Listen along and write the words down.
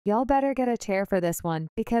Y'all better get a chair for this one,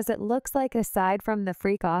 because it looks like aside from the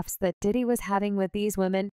freak-offs that Diddy was having with these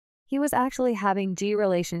women, he was actually having G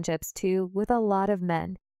relationships too with a lot of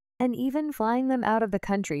men, and even flying them out of the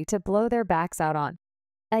country to blow their backs out on.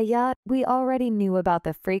 Yet, we already knew about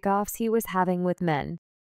the freak-offs he was having with men,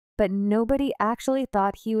 but nobody actually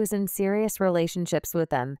thought he was in serious relationships with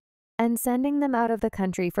them and sending them out of the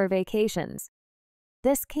country for vacations.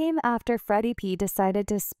 This came after Freddie P decided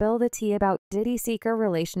to spill the tea about Diddy's secret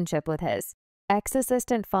relationship with his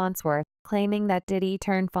ex-assistant Fonzworth, claiming that Diddy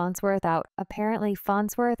turned Fonzworth out. Apparently,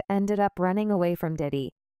 Fonzworth ended up running away from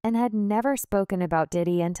Diddy and had never spoken about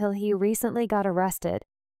Diddy until he recently got arrested.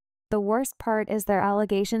 The worst part is their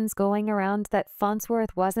allegations going around that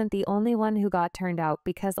Fonzworth wasn't the only one who got turned out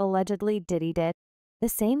because allegedly Diddy did the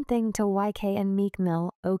same thing to YK and Meek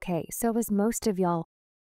Mill. Okay, so as most of y'all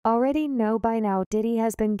already know by now, Diddy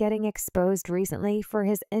has been getting exposed recently for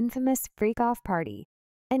his infamous freak-off party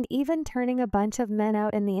and even turning a bunch of men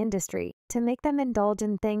out in the industry to make them indulge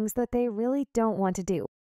in things that they really don't want to do.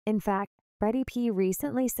 In fact, Freddie P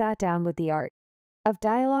recently sat down with the art of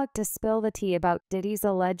dialogue to spill the tea about Diddy's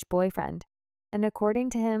alleged boyfriend. And according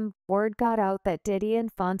to him, word got out that Diddy and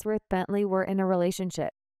Fonzworth Bentley were in a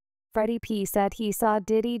relationship. Freddie P said he saw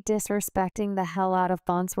Diddy disrespecting the hell out of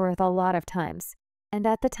Fonzworth a lot of times, and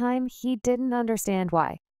at the time he didn't understand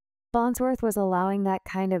why Fonzworth was allowing that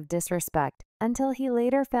kind of disrespect, until he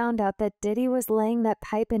later found out that Diddy was laying that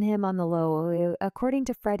pipe in him on the low. According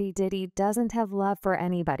to Freddie, Diddy doesn't have love for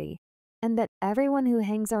anybody, and that everyone who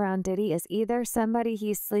hangs around Diddy is either somebody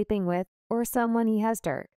he's sleeping with or someone he has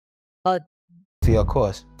dirt. See, of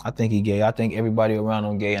course, I think he gay. I think everybody around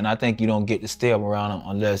him gay, and I think you don't get to stay up around him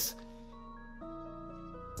unless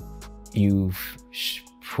you've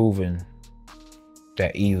proven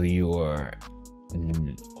that either you are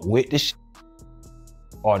with the shit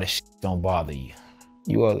or the shit don't bother you.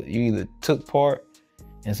 You either took part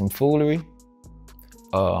in some foolery,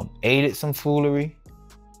 aided some foolery,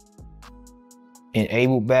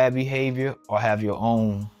 enabled bad behavior, or have your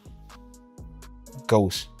own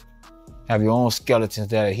ghost. Have your own skeletons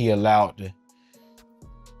that he allowed to,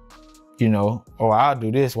 you know, oh, I'll do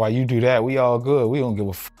this while you do that. We all good. We don't give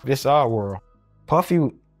a f. This our world. Puffy,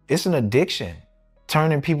 it's an addiction,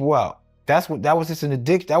 turning people out. That was his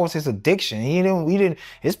addiction. That was his addiction. He didn't.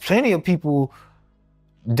 There's plenty of people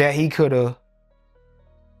that he could have.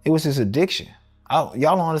 It was his addiction. Y'all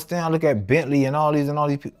don't understand. I look at Bentley and all these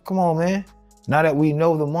people. Come on, man. Now that we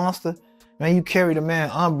know the monster, man, you carry the man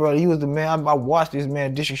umbrella. You was the man. I watched this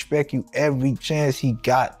man disrespect you every chance he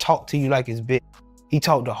got. Talk to you like his bitch. He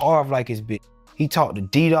talked to Harv like his bitch. He talked to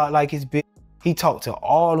D-Dot like his bitch. He talked to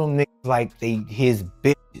all them niggas like they his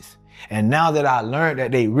bitches. And now that I learned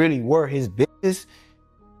that they really were his bitches,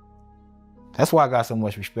 that's why I got so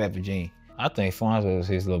much respect for Gene. I think Fonz was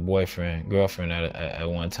his little girlfriend at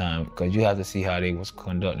one time, because you have to see how they was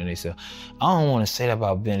conducting themselves. I don't want to say that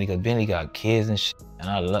about Bentley, because Bentley got kids and shit, and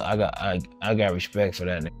I got respect for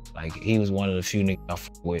that nigga. Like, he was one of the few niggas I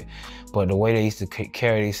fuck with. But the way they used to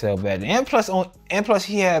carry themselves back, and plus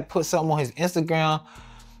he had put something on his Instagram.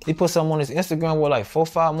 He put something on his Instagram like 4 or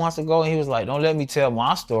 5 months ago, and he was like, "Don't let me tell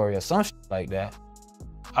my story," or some shit like that.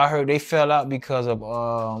 I heard they fell out because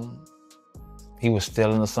of he was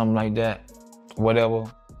stealing or something like that,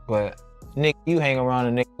 whatever. But Nick, you hang around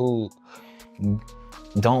a nigga who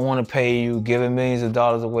don't want to pay you, giving millions of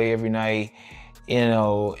dollars away every night, you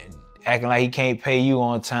know, acting like he can't pay you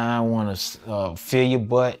on time, want to fill your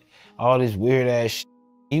butt, all this weird ass shit.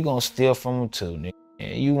 You gonna steal from him too, nigga.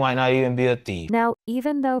 You might not even be a thief. Now,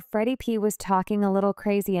 even though Freddie P was talking a little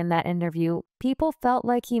crazy in that interview, people felt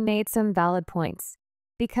like he made some valid points.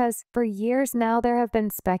 Because for years now, there have been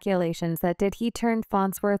speculations that Diddy turned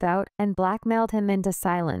Fonzworth out and blackmailed him into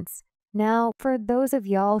silence. Now, for those of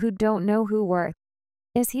y'all who don't know who Worth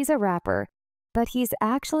is, he's a rapper, but he's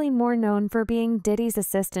actually more known for being Diddy's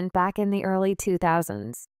assistant back in the early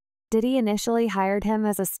 2000s. Diddy initially hired him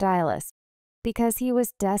as a stylist because he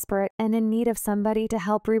was desperate and in need of somebody to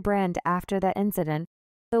help rebrand after that incident,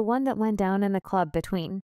 the one that went down in the club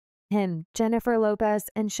between him, Jennifer Lopez,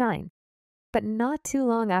 and Shine. But not too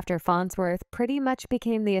long after, Fonzworth pretty much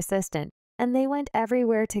became the assistant, and they went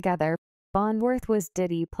everywhere together. Fonzworth was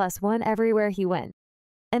Diddy plus one everywhere he went.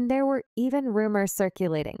 And there were even rumors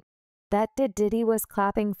circulating that Diddy was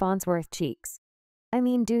clapping Fonzworth cheeks. I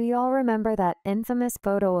mean, do y'all remember that infamous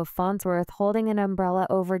photo of Fonzworth holding an umbrella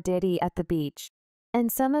over Diddy at the beach?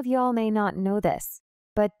 And some of y'all may not know this,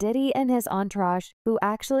 but Diddy and his entourage, who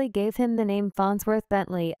actually gave him the name Fonzworth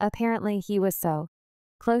Bentley, apparently he was so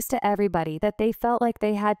close to everybody that they felt like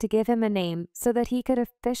they had to give him a name so that he could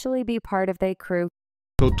officially be part of their crew.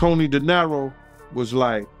 So Tony De Niro was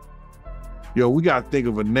like, yo, we got to think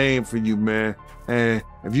of a name for you, man. And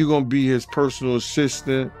if you're going to be his personal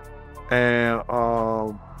assistant and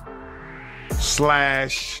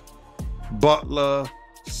slash butler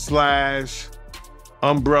slash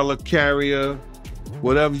umbrella carrier,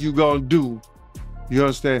 whatever you going to do, you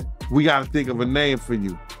understand? We got to think of a name for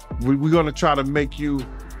you. We're going to try to make you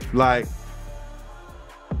like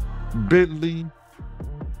Bentley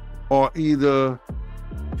or either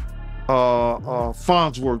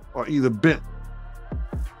Fonzworth or either Bentley.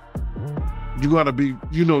 You gotta be,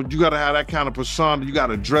 you know, you gotta have that kind of persona. You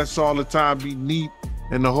gotta dress all the time, be neat,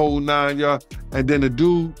 and the whole 9 yards. And then the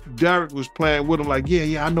dude, Derek, was playing with him like,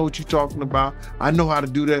 yeah, I know what you're talking about. I know how to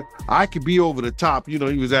do that. I could be over the top. You know,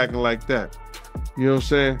 he was acting like that. You know what I'm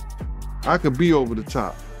saying? I could be over the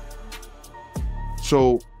top.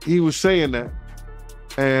 So he was saying that.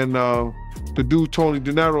 And the dude, Tony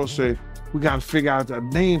De Niro, said, we gotta figure out a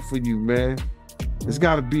name for you, man. It's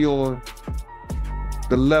gotta be on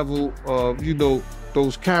the level of, you know,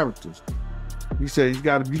 those characters. He said, you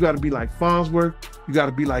gotta be like Fonzworth, you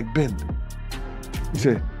gotta be like Bentley. He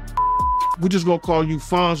said, we're just gonna call you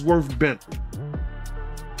Fonzworth Bentley.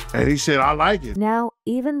 And he said, I like it. Now,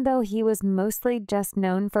 even though he was mostly just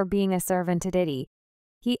known for being a servant to Diddy,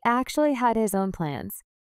 he actually had his own plans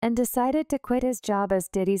and decided to quit his job as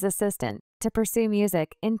Diddy's assistant to pursue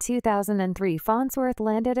music. In 2003, Fonzworth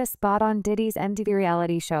landed a spot on Diddy's MTV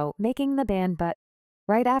reality show, making the band, but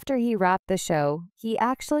right after he wrapped the show, he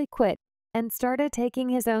actually quit and started taking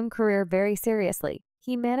his own career very seriously.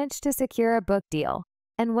 He managed to secure a book deal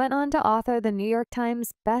and went on to author the New York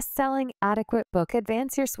Times best-selling adequate book,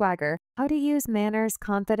 Advance Your Swagger: How to Use Manners,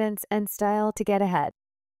 Confidence, and Style to Get Ahead.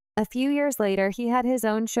 A few years later, he had his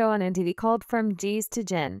own show on MTV called From G's to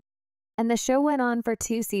Gin, and the show went on for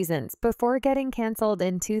 2 seasons before getting canceled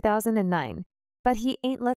in 2009. But he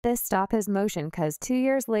ain't let this stop his motion, cause 2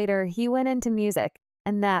 years later, he went into music.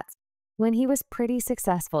 And that's when he was pretty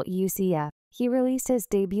successful. UCF, he released his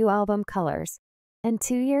debut album, Colors. And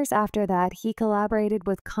 2 years after that, he collaborated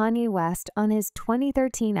with Kanye West on his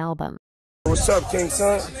 2013 album. What's up, King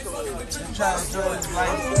Son?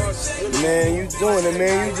 Man, you doing it,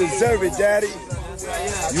 man. You deserve it, Daddy.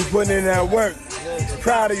 You putting in that work.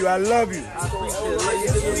 Proud of you. I love you.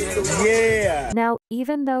 Yeah. Now,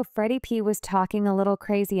 even though Freddie P was talking a little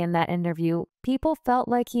crazy in that interview, people felt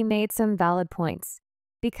like he made some valid points.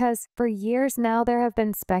 Because for years now, there have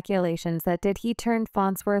been speculations that Diddy turned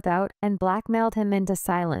Fonzworth out and blackmailed him into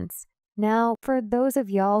silence. Now, for those of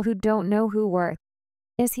y'all who don't know who Worth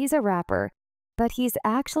is, he's a rapper, but he's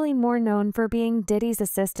actually more known for being Diddy's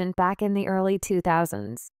assistant back in the early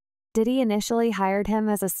 2000s. Diddy initially hired him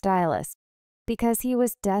as a stylist because he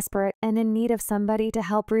was desperate and in need of somebody to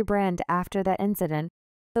help rebrand after that incident,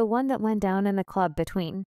 the one that went down in the club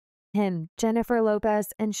between him, Jennifer Lopez,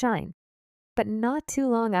 and Shine. But not too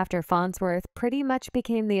long after, Fonzworth pretty much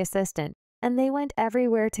became the assistant, and they went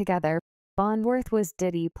everywhere together. Fonzworth was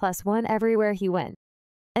Diddy +1 everywhere he went.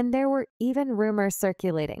 And there were even rumors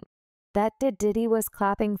circulating that Diddy was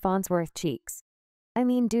clapping Fonzworth cheeks. I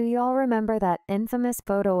mean, do y'all remember that infamous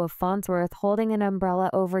photo of Fonzworth holding an umbrella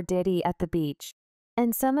over Diddy at the beach?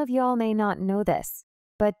 And some of y'all may not know this,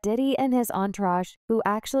 but Diddy and his entourage, who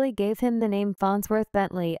actually gave him the name Fonzworth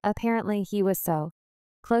Bentley, apparently he was so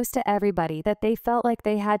close to everybody that they felt like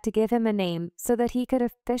they had to give him a name so that he could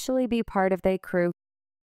officially be part of their crew.